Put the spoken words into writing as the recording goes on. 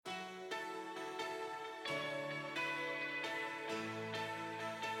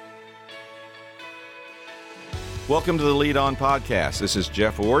Welcome to the Lead On Podcast. This is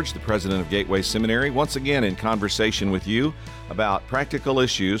Jeff Iorg, the president of Gateway Seminary, once again in conversation with you about practical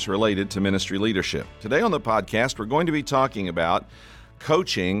issues related to ministry leadership. Today on the podcast, we're going to be talking about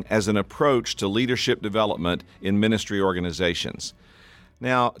coaching as an approach to leadership development in ministry organizations.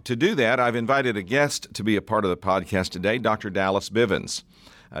 Now, to do that, I've invited a guest to be a part of the podcast today, Dr. Dallas Bivins.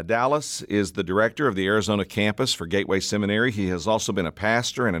 Dallas is the director of the Arizona campus for Gateway Seminary. He has also been a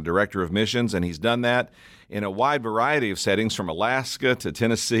pastor and a director of missions, and he's done that in a wide variety of settings from Alaska to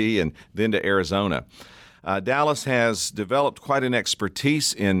Tennessee and then to Arizona. Dallas has developed quite an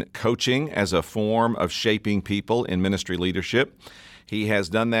expertise in coaching as a form of shaping people in ministry leadership. He has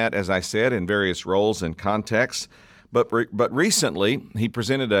done that, as I said, in various roles and contexts. But recently, he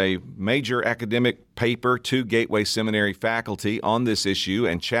presented a major academic paper to Gateway Seminary faculty on this issue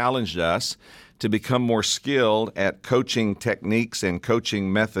and challenged us to become more skilled at coaching techniques and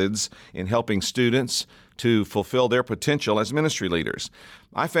coaching methods in helping students to fulfill their potential as ministry leaders.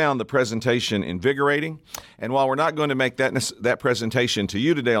 I found the presentation invigorating, and while we're not going to make that presentation to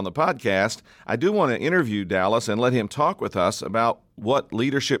you today on the podcast, I do want to interview Dallas and let him talk with us about what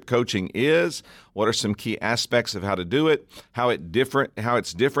leadership coaching is, what are some key aspects of how to do it, how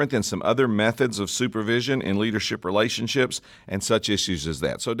it's different than some other methods of supervision in leadership relationships, and such issues as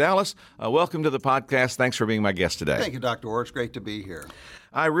that. So Dallas, welcome to the podcast. Thanks for being my guest today. Thank you, Dr. Iorg. It's great to be here.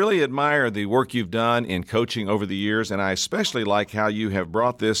 I really admire the work you've done in coaching over the years, and I especially like how you have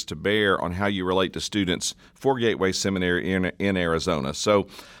brought this to bear on how you relate to students for Gateway Seminary in Arizona. So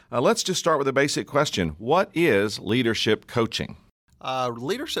let's just start with a basic question. What is leadership coaching?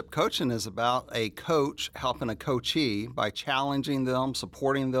 Leadership coaching is about a coach helping a coachee by challenging them,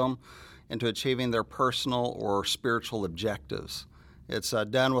 supporting them into achieving their personal or spiritual objectives. It's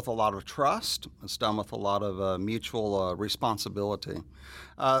done with a lot of trust. It's done with a lot of mutual responsibility.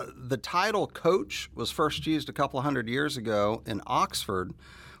 The title coach was first used a couple hundred years ago in Oxford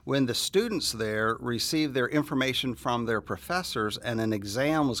when the students there received their information from their professors and an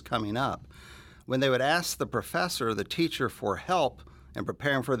exam was coming up. When they would ask the professor, the teacher, for help in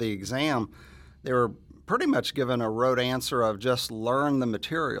preparing for the exam, they were pretty much given a rote answer of just learn the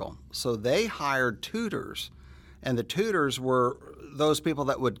material. So they hired tutors, and the tutors were those people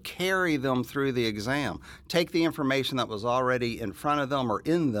that would carry them through the exam, take the information that was already in front of them or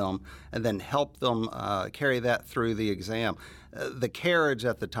in them, and then help them carry that through the exam. The carriage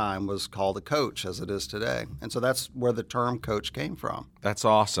at the time was called a coach, as it is today. And so that's where the term coach came from. That's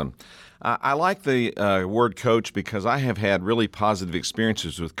awesome. I like the word coach because I have had really positive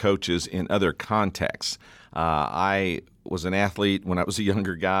experiences with coaches in other contexts. I was an athlete when I was a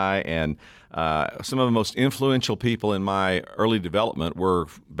younger guy, and some of the most influential people in my early development were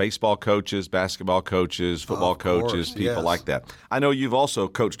baseball coaches, basketball coaches, football coaches, people like that. I know you've also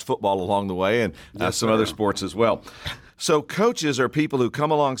coached football along the way and some other sports as well. So coaches are people who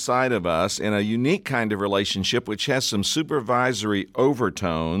come alongside of us in a unique kind of relationship which has some supervisory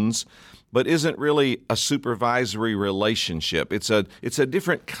overtones, but isn't really a supervisory relationship. It's a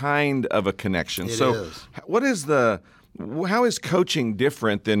different kind of a connection. It is. How is coaching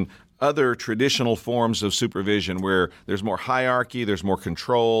different than other traditional forms of supervision where there's more hierarchy, there's more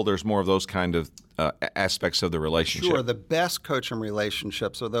control, there's more of those kind of aspects of the relationship? Sure. The best coaching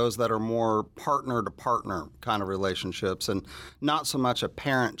relationships are those that are more partner-to-partner kind of relationships and not so much a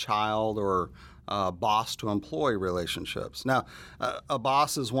parent-child or boss-to-employee relationships. Now, a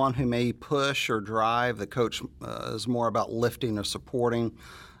boss is one who may push or drive. The coach is more about lifting or supporting.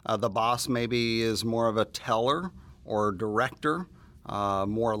 The boss maybe is more of a teller or director,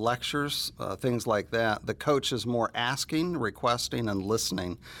 more lectures, things like that. The coach is more asking, requesting, and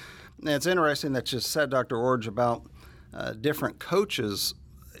listening. And it's interesting that you said, Dr. Iorg, about different coaches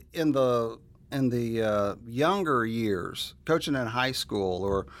in the younger years, coaching in high school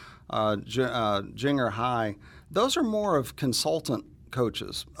or junior high. Those are more of consultant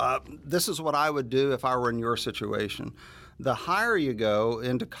coaches. This is what I would do if I were in your situation. The higher you go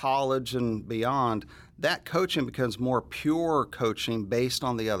into college and beyond, that coaching becomes more pure coaching based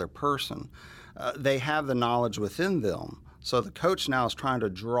on the other person. They have the knowledge within them. So the coach now is trying to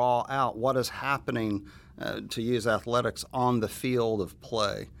draw out what is happening, to use athletics, on the field of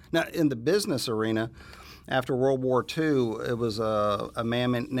play. Now, in the business arena, after World War II, it was a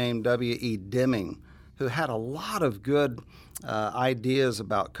man named W.E. Deming who had a lot of good ideas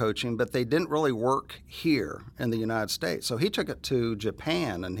about coaching, but they didn't really work here in the United States. So he took it to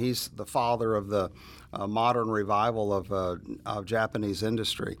Japan, and he's the father of the modern revival of Japanese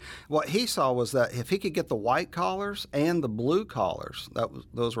industry. What he saw was that if he could get the white collars and the blue collars,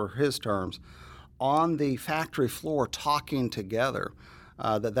 those were his terms, on the factory floor talking together,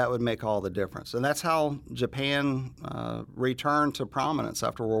 that would make all the difference. And that's how Japan returned to prominence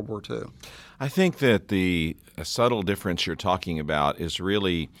after World War II. I think that the subtle difference you're talking about is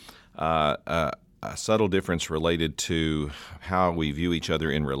really a subtle difference related to how we view each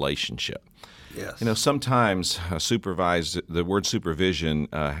other in relationship. Yes. You know, sometimes the word supervision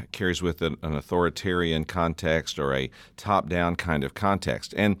carries with it an authoritarian context or a top-down kind of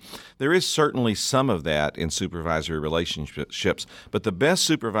context. And there is certainly some of that in supervisory relationships, but the best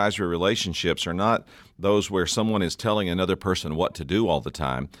supervisory relationships are not those where someone is telling another person what to do all the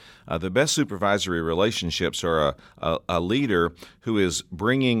time. The best supervisory relationships are a leader who is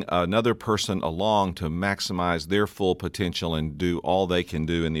bringing another person along to maximize their full potential and do all they can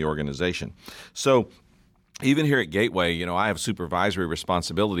do in the organization. So even here at Gateway, you know, I have supervisory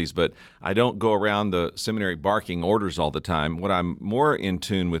responsibilities, but I don't go around the seminary barking orders all the time. What I'm more in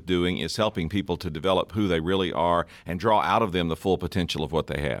tune with doing is helping people to develop who they really are and draw out of them the full potential of what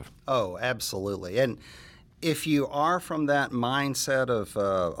they have. Oh, absolutely. And if you are from that mindset of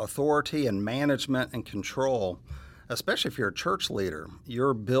authority and management and control, especially if you're a church leader,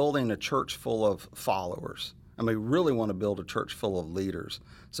 you're building a church full of followers. And we really want to build a church full of leaders.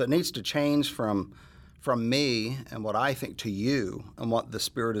 So it needs to change from me and what I think to you and what the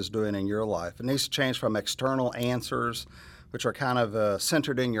Spirit is doing in your life. It needs to change from external answers, which are kind of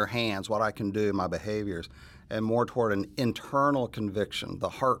centered in your hands, what I can do, my behaviors, and more toward an internal conviction, the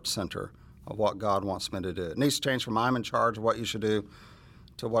heart center of what God wants me to do. It needs to change from I'm in charge of what you should do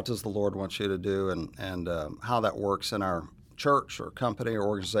to what does the Lord want you to do and how that works in our church or company or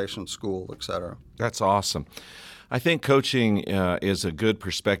organization, school, etc. That's awesome. I think coaching is a good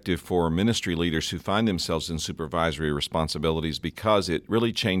perspective for ministry leaders who find themselves in supervisory responsibilities because it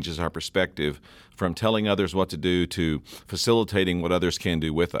really changes our perspective from telling others what to do to facilitating what others can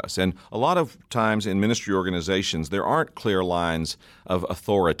do with us. And a lot of times in ministry organizations, there aren't clear lines of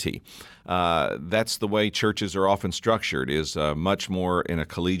authority. That's the way churches are often structured, is much more in a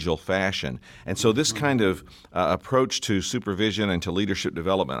collegial fashion. And so this kind of approach to supervision and to leadership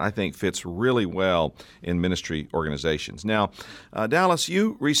development, I think, fits really well in ministry organizations. Now, Dallas,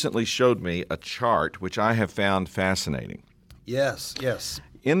 you recently showed me a chart which I have found fascinating. Yes.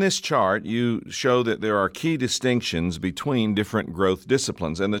 In this chart, you show that there are key distinctions between different growth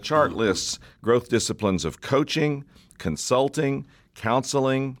disciplines, and the chart lists growth disciplines of coaching, consulting,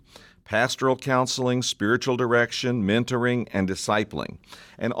 counseling, pastoral counseling, spiritual direction, mentoring, and discipling.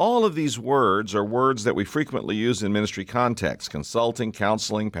 And all of these words are words that we frequently use in ministry contexts: consulting,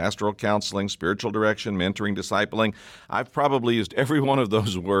 counseling, pastoral counseling, spiritual direction, mentoring, discipling. I've probably used every one of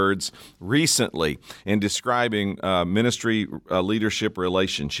those words recently in describing ministry leadership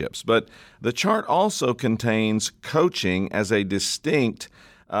relationships. But the chart also contains coaching as a distinct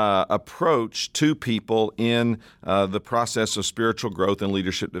approach to people in the process of spiritual growth and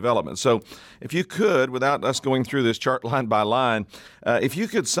leadership development. So if you could, without us going through this chart line by line, if you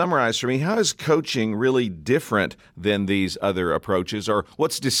could summarize for me, how is coaching really different than these other approaches, or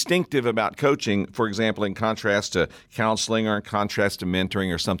what's distinctive about coaching, for example, in contrast to counseling or in contrast to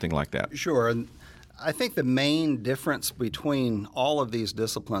mentoring or something like that? Sure. And I think the main difference between all of these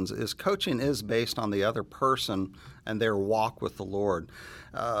disciplines is coaching is based on the other person and their walk with the Lord.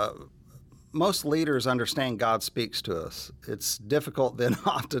 Most leaders understand God speaks to us. It's difficult then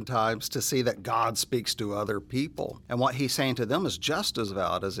oftentimes to see that God speaks to other people. And what he's saying to them is just as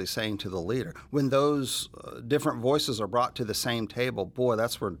valid as he's saying to the leader. When those different voices are brought to the same table, boy,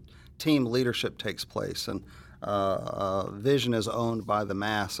 that's where team leadership takes place. And vision is owned by the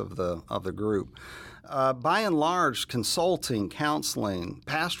mass of the group. By and large, consulting, counseling,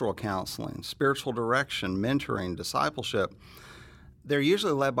 pastoral counseling, spiritual direction, mentoring, discipleship, they're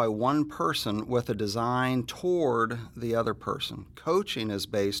usually led by one person with a design toward the other person. Coaching is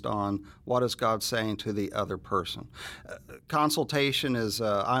based on what is God saying to the other person. Consultation is,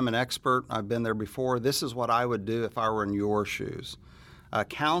 I'm an expert, I've been there before, this is what I would do if I were in your shoes.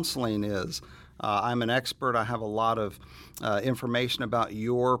 Counseling is, I'm an expert, I have a lot of information about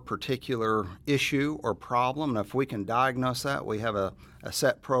your particular issue or problem, and if we can diagnose that, we have a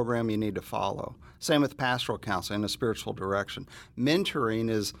set program you need to follow. Same with pastoral counseling and spiritual direction. Mentoring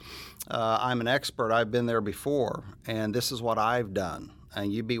is, I'm an expert, I've been there before, and this is what I've done,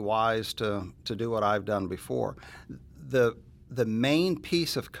 and you be wise to do what I've done before. The main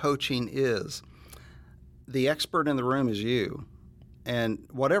piece of coaching is the expert in the room is you. And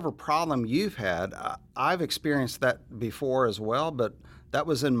whatever problem you've had, I've experienced that before as well, but that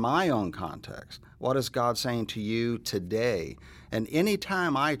was in my own context. What is God saying to you today? And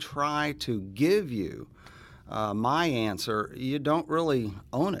anytime I try to give you my answer, you don't really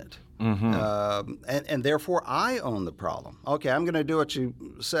own it. And therefore, I own the problem. Okay, I'm going to do what you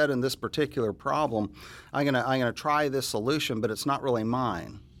said in this particular problem. I'm going to try this solution, but it's not really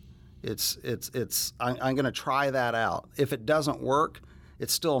mine. I'm going to try that out. If it doesn't work,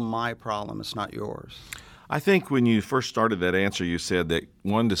 it's still my problem. It's not yours. I think when you first started that answer, you said that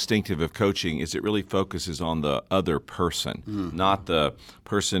one distinctive of coaching is it really focuses on the other person, not the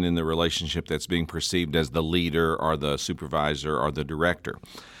person in the relationship that's being perceived as the leader or the supervisor or the director.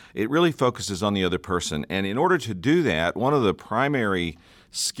 It really focuses on the other person. And in order to do that, one of the primary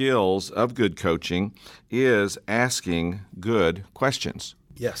skills of good coaching is asking good questions.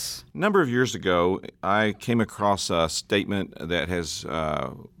 Yes. A number of years ago, I came across a statement that has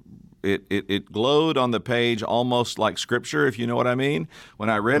it glowed on the page almost like Scripture, if you know what I mean.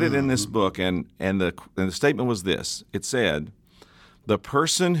 When I read it in this book, and the statement was this. It said, "The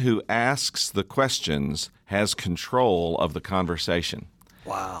person who asks the questions has control of the conversation."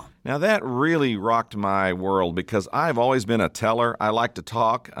 Wow. Now, that really rocked my world because I've always been a teller. I like to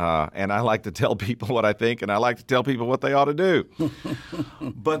talk, and I like to tell people what I think, and I like to tell people what they ought to do.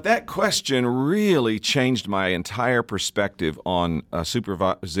 But that question really changed my entire perspective on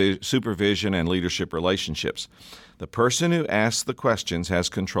supervision and leadership relationships. The person who asks the questions has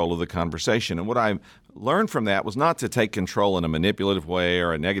control of the conversation. And what I learned from that was not to take control in a manipulative way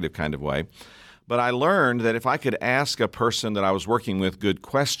or a negative kind of way. But I learned that if I could ask a person that I was working with good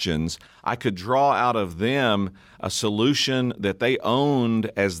questions, I could draw out of them a solution that they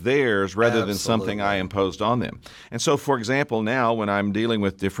owned as theirs rather than something I imposed on them. And so, for example, now when I'm dealing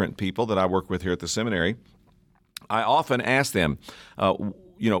with different people that I work with here at the seminary, I often ask them,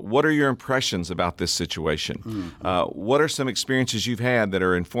 what are your impressions about this situation? What are some experiences you've had that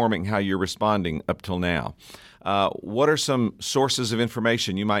are informing how you're responding up till now? What are some sources of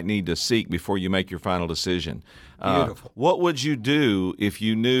information you might need to seek before you make your final decision? Beautiful. What would you do if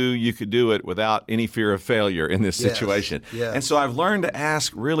you knew you could do it without any fear of failure in this situation? Yes. And so I've learned to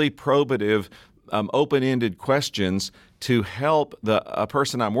ask really probative, open-ended questions to help a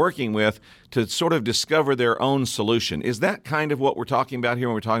person I'm working with to sort of discover their own solution. Is that kind of what we're talking about here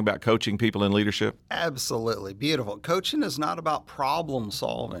when we're talking about coaching people in leadership? Absolutely. Beautiful. Coaching is not about problem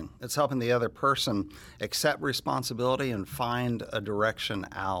solving. It's helping the other person accept responsibility and find a direction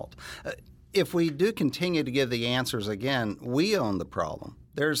out. If we do continue to give the answers again, we own the problem.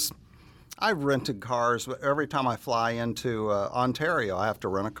 I've rented cars. Every time I fly into Ontario, I have to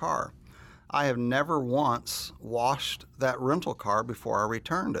rent a car. I have never once washed that rental car before I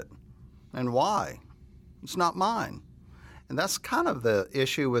returned it. And why? It's not mine. And that's kind of the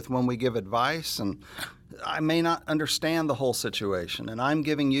issue with when we give advice, and I may not understand the whole situation, and I'm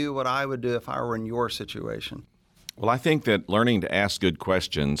giving you what I would do if I were in your situation. Well, I think that learning to ask good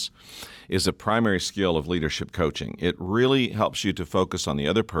questions is a primary skill of leadership coaching. It really helps you to focus on the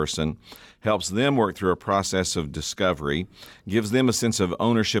other person, helps them work through a process of discovery, gives them a sense of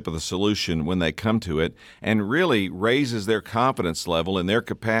ownership of the solution when they come to it, and really raises their confidence level and their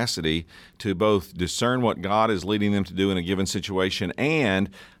capacity to both discern what God is leading them to do in a given situation and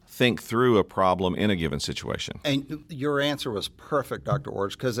think through a problem in a given situation. And your answer was perfect, Dr.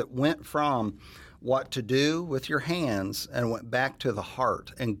 Iorg, because it went from what to do with your hands and went back to the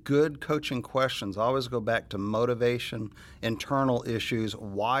heart. And good coaching questions always go back to motivation, internal issues.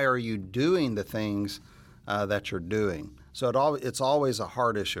 Why are you doing the things that you're doing? So it's always a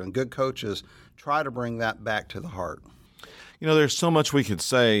heart issue, and good coaches try to bring that back to the heart. There's so much we could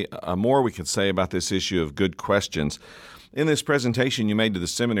say, more we could say about this issue of good questions. In this presentation you made to the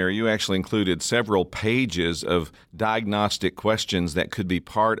seminary, you actually included several pages of diagnostic questions that could be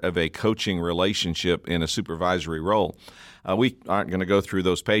part of a coaching relationship in a supervisory role. We aren't going to go through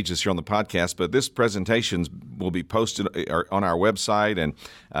those pages here on the podcast, but this presentation will be posted on our website, and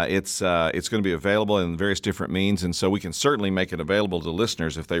it's going to be available in various different means, and so we can certainly make it available to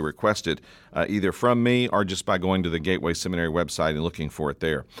listeners if they request it, either from me or just by going to the Gateway Seminary website and looking for it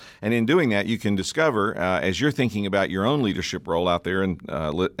there. And in doing that, you can discover, as you're thinking about your own leadership role out there and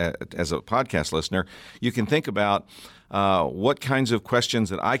as a podcast listener, you can think about what kinds of questions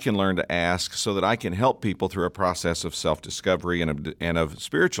that I can learn to ask so that I can help people through a process of self-discovery and of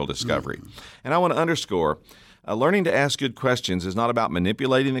spiritual discovery. Mm-hmm. And I want to underscore, learning to ask good questions is not about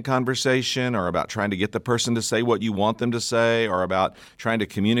manipulating the conversation or about trying to get the person to say what you want them to say or about trying to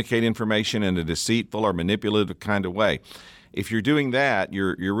communicate information in a deceitful or manipulative kind of way. If you're doing that,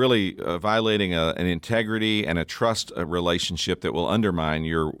 you're really violating an integrity and a trust relationship that will undermine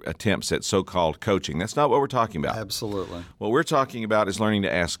your attempts at so-called coaching. That's not what we're talking about. Absolutely. What we're talking about is learning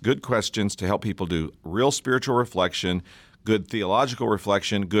to ask good questions to help people do real spiritual reflection, good theological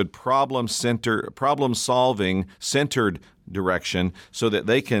reflection, good problem-solving, centered direction, so that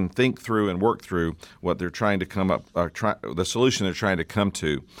they can think through and work through what they're trying to come up, the solution they're trying to come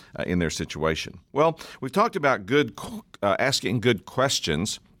to in their situation. Well, we've talked about asking good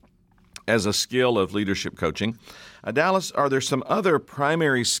questions as a skill of leadership coaching. Dallas, are there some other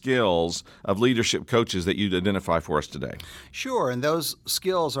primary skills of leadership coaches that you'd identify for us today? Sure, and those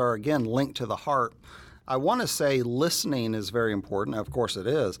skills are, again, linked to the heart. I want to say listening is very important. Of course it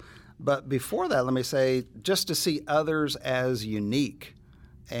is. But before that, let me say just to see others as unique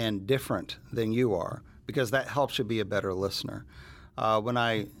and different than you are, because that helps you be a better listener. When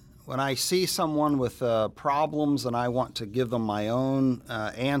I see someone with problems and I want to give them my own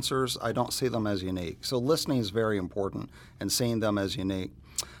answers, I don't see them as unique. So listening is very important and seeing them as unique.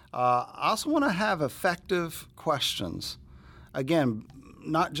 I also want to have effective questions. Again,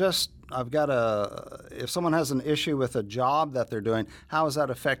 not just if someone has an issue with a job that they're doing, how is that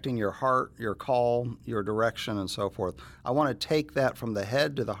affecting your heart, your call, your direction, and so forth? I want to take that from the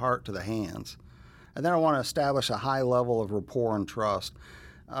head to the heart to the hands. And then I want to establish a high level of rapport and trust.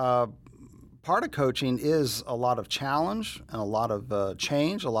 Part of coaching is a lot of challenge and a lot of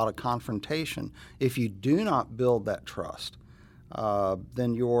change, a lot of confrontation. If you do not build that trust,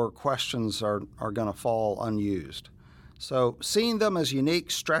 then your questions are going to fall unused. So seeing them as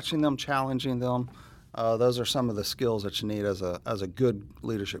unique, stretching them, challenging them, those are some of the skills that you need as a good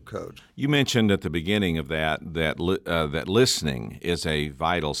leadership coach. You mentioned at the beginning of that listening is a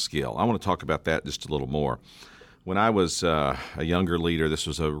vital skill. I want to talk about that just a little more. When I was a younger leader, this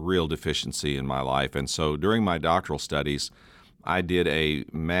was a real deficiency in my life. And so during my doctoral studies, I did a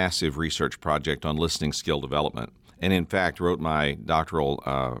massive research project on listening skill development. And in fact, wrote my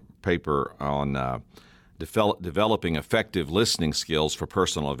doctoral paper on developing effective listening skills for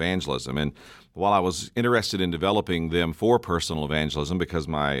personal evangelism. And while I was interested in developing them for personal evangelism, because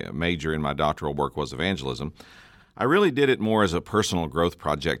my major in my doctoral work was evangelism, I really did it more as a personal growth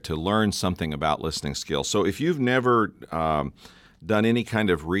project to learn something about listening skills. So if you've never done any kind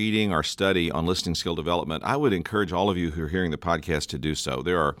of reading or study on listening skill development, I would encourage all of you who are hearing the podcast to do so.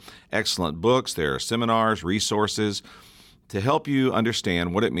 There are excellent books, there are seminars, resources to help you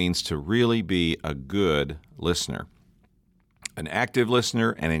understand what it means to really be a good listener, an active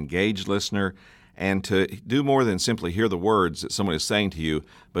listener, an engaged listener, and to do more than simply hear the words that someone is saying to you,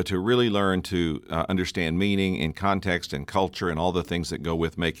 but to really learn to understand meaning in context and culture and all the things that go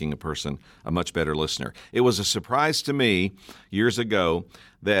with making a person a much better listener. It was a surprise to me years ago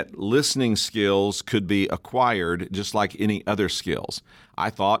that listening skills could be acquired just like any other skills.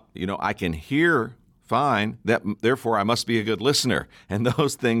 I thought, I can hear fine, therefore I must be a good listener. And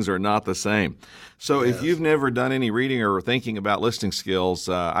those things are not the same. So If you've never done any reading or thinking about listening skills,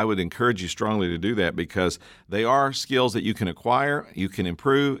 I would encourage you strongly to do that, because they are skills that you can acquire, you can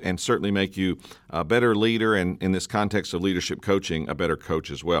improve, and certainly make you a better leader, and in this context of leadership coaching, a better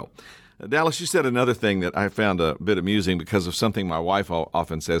coach as well. Dallas, you said another thing that I found a bit amusing because of something my wife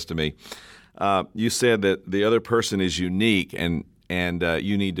often says to me. You said that the other person is unique, and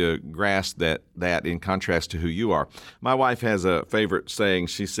you need to grasp that in contrast to who you are. My wife has a favorite saying.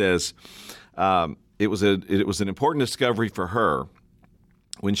 She says it was an important discovery for her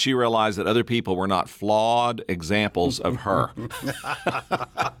when she realized that other people were not flawed examples of her.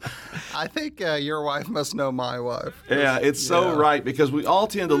 I think your wife must know my wife. Yeah, it's so right, because we all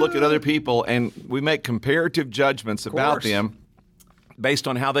tend to look at other people and we make comparative judgments about them based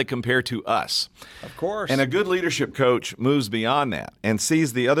on how they compare to us. Of course. And a good leadership coach moves beyond that and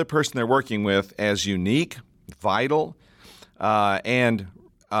sees the other person they're working with as unique, vital, and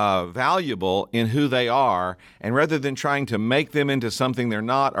valuable in who they are. And rather than trying to make them into something they're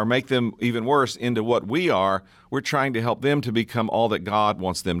not, or make them even worse into what we are, we're trying to help them to become all that God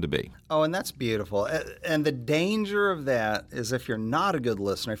wants them to be. Oh, and that's beautiful. And the danger of that is if you're not a good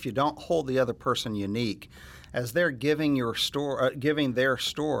listener, if you don't hold the other person unique, as they're giving their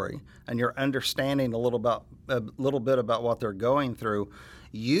story, and you're understanding a little bit about what they're going through,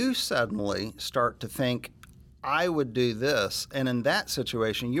 you suddenly start to think, I would do this. And in that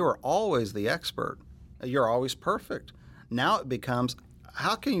situation, you are always the expert. You're always perfect. Now it becomes,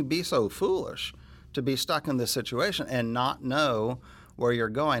 how can you be so foolish to be stuck in this situation and not know where you're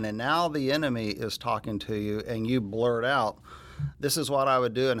going? And now the enemy is talking to you, and you blurt out, this is what I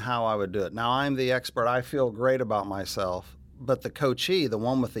would do and how I would do it. Now I'm the expert. I feel great about myself. But the coachee, the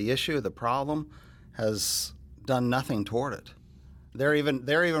one with the issue, the problem, has done nothing toward it. They're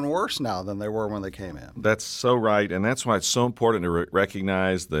even worse now than they were when they came in. That's so right, and that's why it's so important to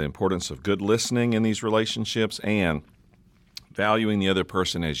recognize the importance of good listening in these relationships and valuing the other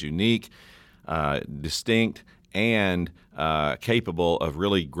person as unique, distinct, and capable of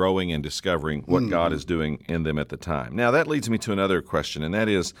really growing and discovering what God is doing in them at the time. Now, that leads me to another question, and that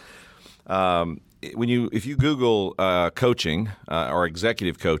is, if you Google coaching or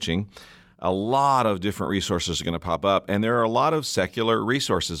executive coaching, a lot of different resources are going to pop up, and there are a lot of secular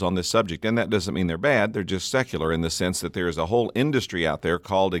resources on this subject, and that doesn't mean they're bad. They're just secular in the sense that there is a whole industry out there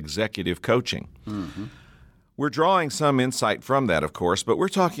called executive coaching. Mm-hmm. We're drawing some insight from that, of course, but we're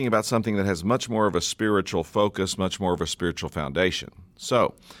talking about something that has much more of a spiritual focus, much more of a spiritual foundation.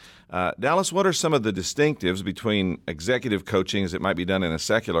 So, Dallas, what are some of the distinctives between executive coaching as it might be done in a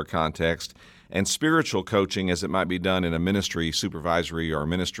secular context and spiritual coaching as it might be done in a ministry supervisory or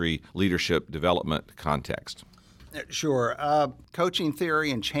ministry leadership development context? Sure. Coaching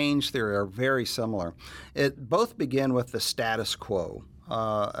theory and change theory are very similar. It both begin with the status quo,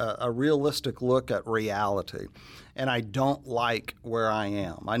 a realistic look at reality. And I don't like where I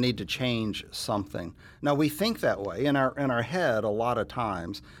am. I need to change something. Now, we think that way in our head a lot of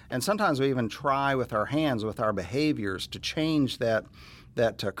times, and sometimes we even try with our hands, with our behaviors, to change that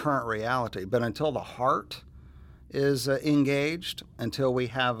current reality. But until the heart is engaged, until we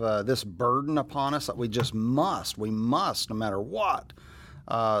have this burden upon us that we must, no matter what,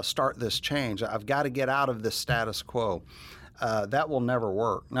 start this change. I've got to get out of this status quo. That will never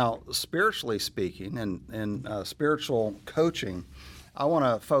work. Now, spiritually speaking, in spiritual coaching, I want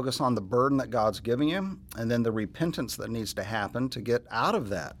to focus on the burden that God's giving you and then the repentance that needs to happen to get out of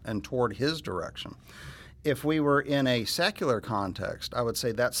that and toward His direction. If we were in a secular context, I would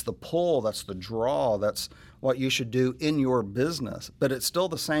say that's the pull, that's the draw, that's what you should do in your business. But it's still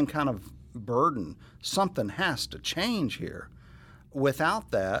the same kind of burden. Something has to change here.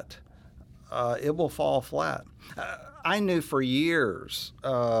 Without that, it will fall flat. I knew for years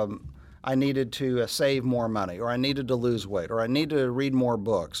I needed to save more money, or I needed to lose weight, or I needed to read more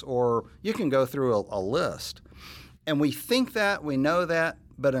books, or you can go through a list. And we think that, we know that,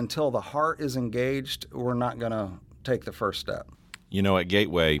 but until the heart is engaged, we're not going to take the first step. You know, at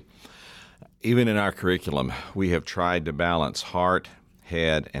Gateway, even in our curriculum, we have tried to balance heart,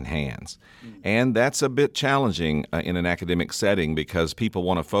 head, and hands. And that's a bit challenging in an academic setting because people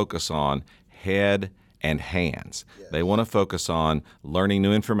want to focus on head and hands. Yes. They want to focus on learning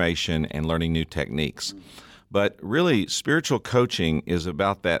new information and learning new techniques. But really, spiritual coaching is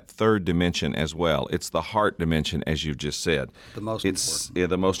about that third dimension as well. It's the heart dimension, as you've just said. The most important. Yeah,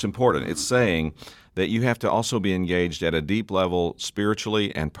 the most important. It's saying that you have to also be engaged at a deep level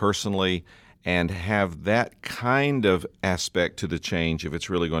spiritually and personally and have that kind of aspect to the change if it's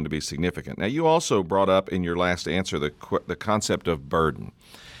really going to be significant. Now, you also brought up in your last answer the concept of burden.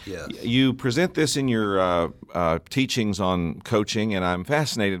 Yes. You present this in your teachings on coaching, and I'm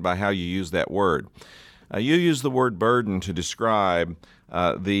fascinated by how you use that word. You use the word burden to describe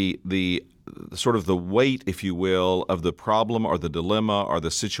the sort of the weight, if you will, of the problem or the dilemma or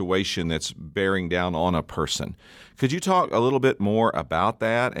the situation that's bearing down on a person. Could you talk a little bit more about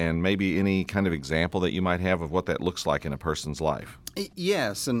that and maybe any kind of example that you might have of what that looks like in a person's life?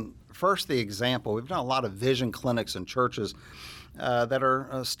 Yes, and first the example. We've done a lot of vision clinics in churches that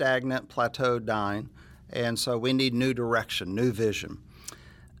are stagnant, plateaued, dying, and so we need new direction, new vision.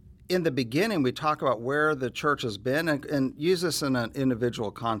 In the beginning, we talk about where the church has been and use this in an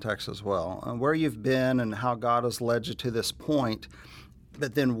individual context as well, and where you've been and how God has led you to this point.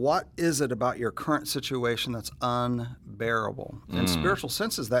 But then what is it about your current situation that's unbearable? In spiritual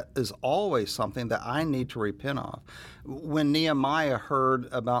senses, that is always something that I need to repent of. When Nehemiah heard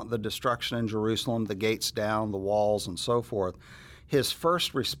about the destruction in Jerusalem, the gates down, the walls, and so forth, his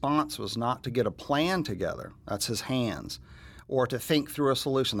first response was not to get a plan together, that's his hands, or to think through a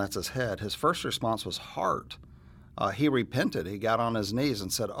solution, that's his head. His first response was heart. He repented. He got on his knees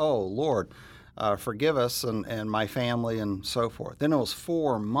and said, "Oh, Lord, forgive us and my family," and so forth. Then it was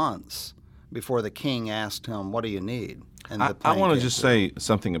 4 months before the king asked him, "What do you need?" And I want to just say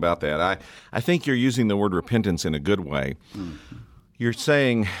something about that. I think you're using the word repentance in a good way. Mm-hmm. You're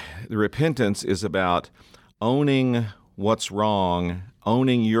saying the repentance is about owning what's wrong,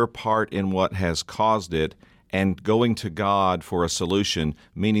 owning your part in what has caused it, and going to God for a solution,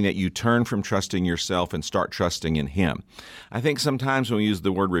 meaning that you turn from trusting yourself and start trusting in Him. I think sometimes when we use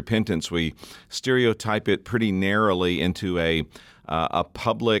the word repentance, we stereotype it pretty narrowly into a a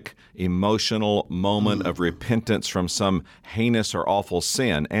public emotional moment of repentance from some heinous or awful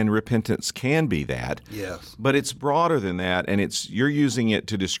sin, and repentance can be that. Yes. But it's broader than that, and you're using it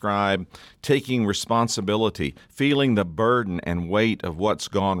to describe taking responsibility, feeling the burden and weight of what's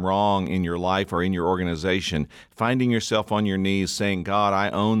gone wrong in your life or in your organization, finding yourself on your knees saying, God, I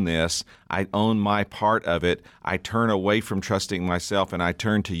own this. I own my part of it. I turn away from trusting myself, and I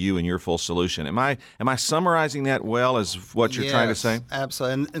turn to you and your full solution. Am I summarizing that well as what you're trying to say?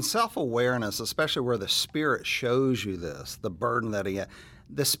 Absolutely. And self-awareness, especially where the Spirit shows you this, the burden that He has.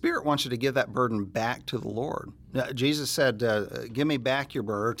 The Spirit wants you to give that burden back to the Lord. Jesus said, give me back your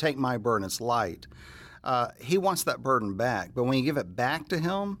burden, or take my burden, it's light. He wants that burden back. But when you give it back to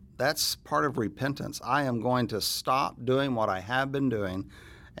Him, that's part of repentance. I am going to stop doing what I have been doing,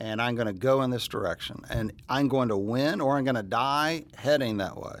 and I'm going to go in this direction. And I'm going to win, or I'm going to die heading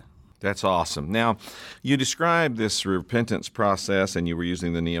that way. That's awesome. Now, you described this repentance process, and you were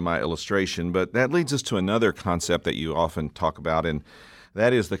using the Nehemiah illustration, but that leads us to another concept that you often talk about, and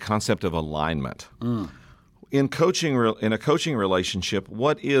that is the concept of alignment. In a coaching relationship,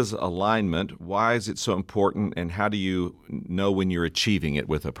 what is alignment? Why is it so important, and how do you know when you're achieving it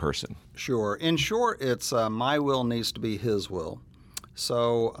with a person? Sure. In short, it's my will needs to be His will.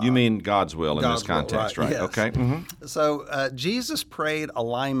 So you mean God's will in this context, will, right? Yes. Okay. Mm-hmm. So Jesus prayed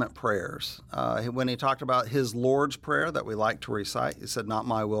alignment prayers. When He talked about His Lord's Prayer that we like to recite, He said, not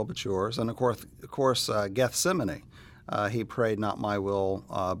my will, but yours. And of course, Gethsemane, He prayed, not my will,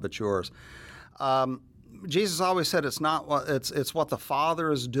 but yours. Jesus always said it's what the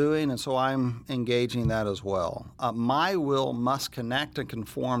Father is doing, and so I'm engaging that as well. My will must connect and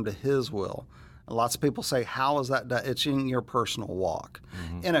conform to His will. Lots of people say, how is that done? It's in your personal walk.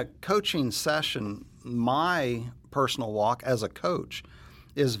 Mm-hmm. In a coaching session, my personal walk as a coach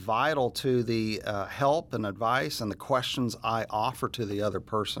is vital to the help and advice and the questions I offer to the other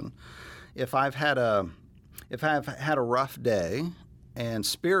person. If I've had a rough day, and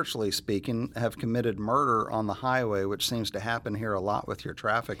spiritually speaking, have committed murder on the highway, which seems to happen here a lot with your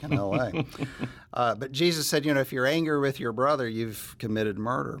traffic in L.A. But Jesus said, if you're angry with your brother, you've committed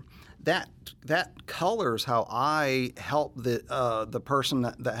murder. That colors how I help the person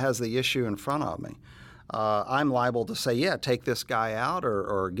that has the issue in front of me. I'm liable to say, yeah, take this guy out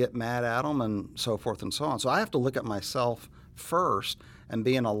or get mad at him and so forth and so on. So I have to look at myself first and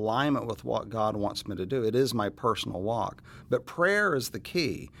be in alignment with what God wants me to do. It is my personal walk. But prayer is the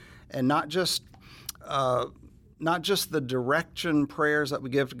key, and not just the direction prayers that we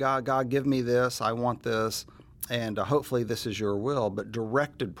give to God. God, give me this. I want this. And hopefully this is your will, but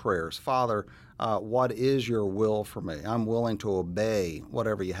directed prayers. Father, what is your will for me? I'm willing to obey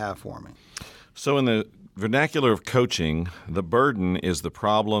whatever you have for me. So in the vernacular of coaching, the burden is the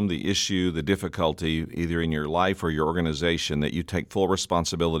problem, the issue, the difficulty, either in your life or your organization that you take full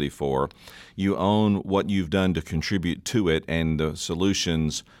responsibility for. You own what you've done to contribute to it and the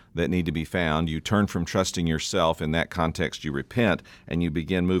solutions that need to be found. You turn from trusting yourself. In that context, you repent, and you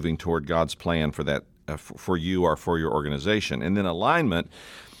begin moving toward God's plan for that, for you or for your organization. And then alignment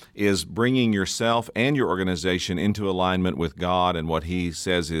is bringing yourself and your organization into alignment with God and what He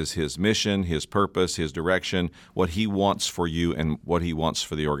says is His mission, His purpose, His direction, what He wants for you and what He wants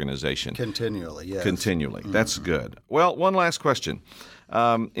for the organization. Continually, yes. Continually. That's good. Well, one last question.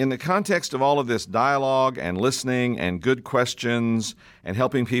 In the context of all of this dialogue and listening and good questions and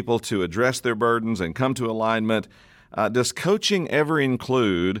helping people to address their burdens and come to alignment, does coaching ever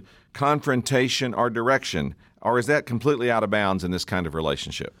include confrontation or direction, or is that completely out of bounds in this kind of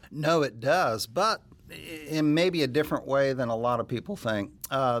relationship? No, it does, but in maybe a different way than a lot of people think.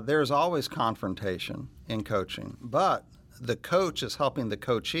 There's always confrontation in coaching, but the coach is helping the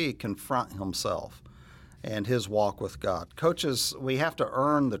coachee confront himself and his walk with God. Coaches, we have to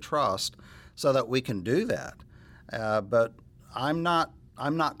earn the trust so that we can do that. But I'm not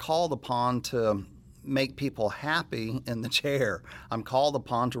called upon to make people happy in the chair. I'm called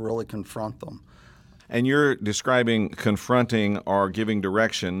upon to really confront them. And you're describing confronting or giving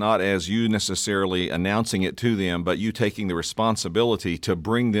direction not as you necessarily announcing it to them, but you taking the responsibility to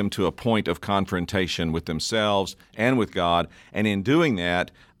bring them to a point of confrontation with themselves and with God. And in doing that,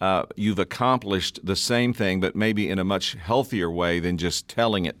 you've accomplished the same thing, but maybe in a much healthier way than just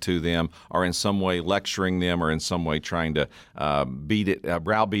telling it to them or in some way lecturing them or in some way trying to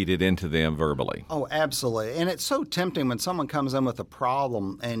browbeat it into them verbally. Oh, absolutely. And it's so tempting when someone comes in with a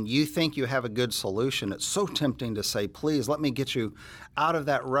problem and you think you have a good solution. It's so tempting to say, please, let me get you out of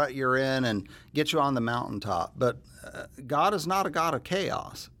that rut you're in and get you on the mountaintop. But God is not a God of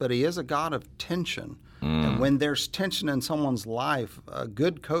chaos, but He is a God of tension. And when there's tension in someone's life, a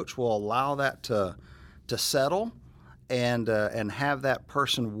good coach will allow that to settle and have that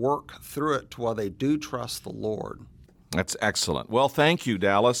person work through it to where they do trust the Lord. That's excellent. Well, thank you,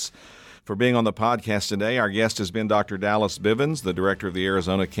 Dallas, for being on the podcast today. Our guest has been Dr. Dallas Bivins, the director of the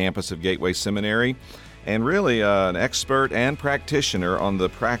Arizona campus of Gateway Seminary, and really an expert and practitioner on the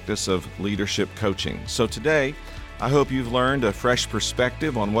practice of leadership coaching. So today, I hope you've learned a fresh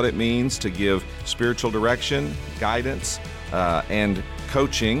perspective on what it means to give spiritual direction, guidance, and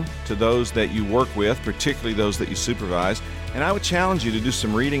coaching to those that you work with, particularly those that you supervise. And I would challenge you to do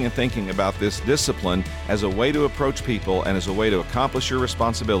some reading and thinking about this discipline as a way to approach people and as a way to accomplish your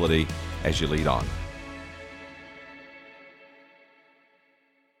responsibility as you lead on.